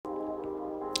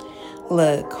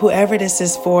Look, whoever this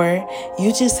is for,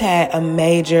 you just had a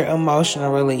major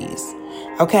emotional release.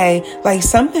 Okay? Like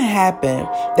something happened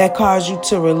that caused you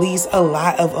to release a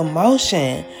lot of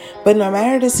emotion. But no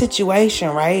matter the situation,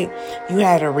 right? You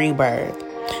had a rebirth.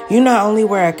 You not only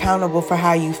were accountable for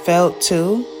how you felt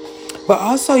too, but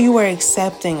also you were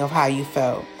accepting of how you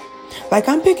felt. Like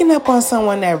I'm picking up on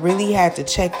someone that really had to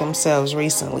check themselves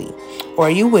recently. Or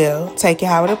you will, take it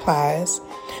how it applies.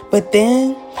 But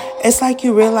then it's like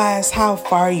you realize how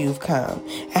far you've come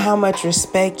and how much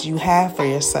respect you have for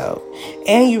yourself.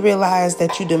 And you realize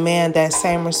that you demand that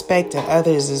same respect in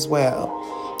others as well.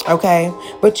 Okay?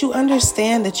 But you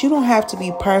understand that you don't have to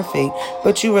be perfect,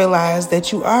 but you realize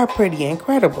that you are pretty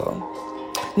incredible.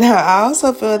 Now, I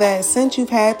also feel that since you've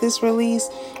had this release,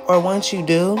 or once you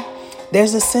do,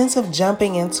 there's a sense of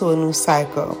jumping into a new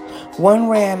cycle. One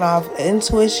ran off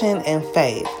intuition and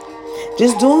faith.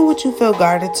 Just doing what you feel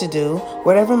guarded to do,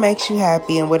 whatever makes you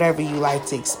happy and whatever you like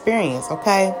to experience,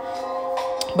 okay?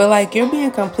 But like you're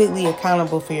being completely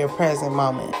accountable for your present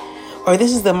moment. Or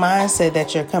this is the mindset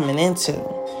that you're coming into.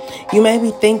 You may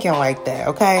be thinking like that,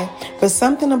 okay? But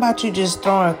something about you just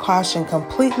throwing caution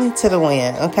completely to the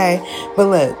wind, okay? But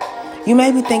look, you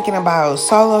may be thinking about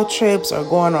solo trips or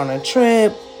going on a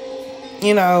trip,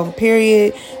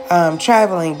 period.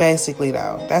 Traveling basically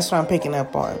though. That's what I'm picking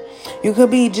up on. You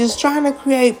could be just trying to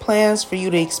create plans for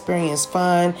you to experience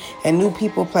fun and new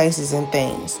people, places, and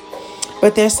things.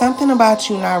 But there's something about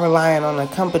you not relying on the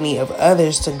company of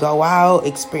others to go out,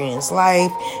 experience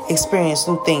life, experience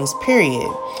new things, period.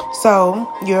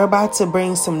 So you're about to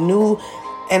bring some new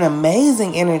and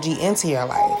amazing energy into your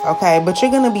life, okay? But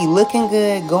you're going to be looking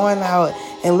good, going out,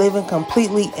 and living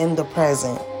completely in the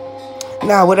present.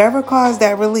 Now, whatever caused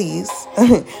that release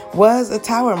was a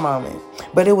tower moment,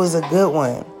 but it was a good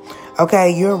one. Okay,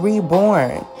 you're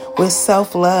reborn with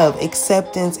self-love,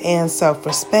 acceptance, and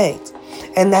self-respect.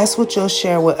 And that's what you'll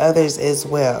share with others as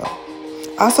well.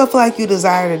 I also feel like you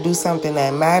desire to do something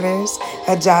that matters,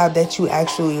 a job that you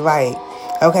actually like.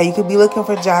 Okay, you could be looking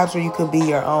for jobs where you could be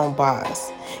your own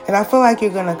boss. And I feel like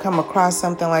you're going to come across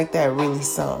something like that really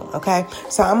soon. Okay,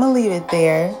 so I'm going to leave it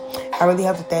there. I really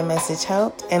hope that message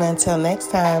helped. And until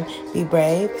next time, be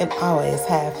brave and always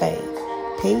have faith.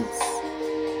 Peace.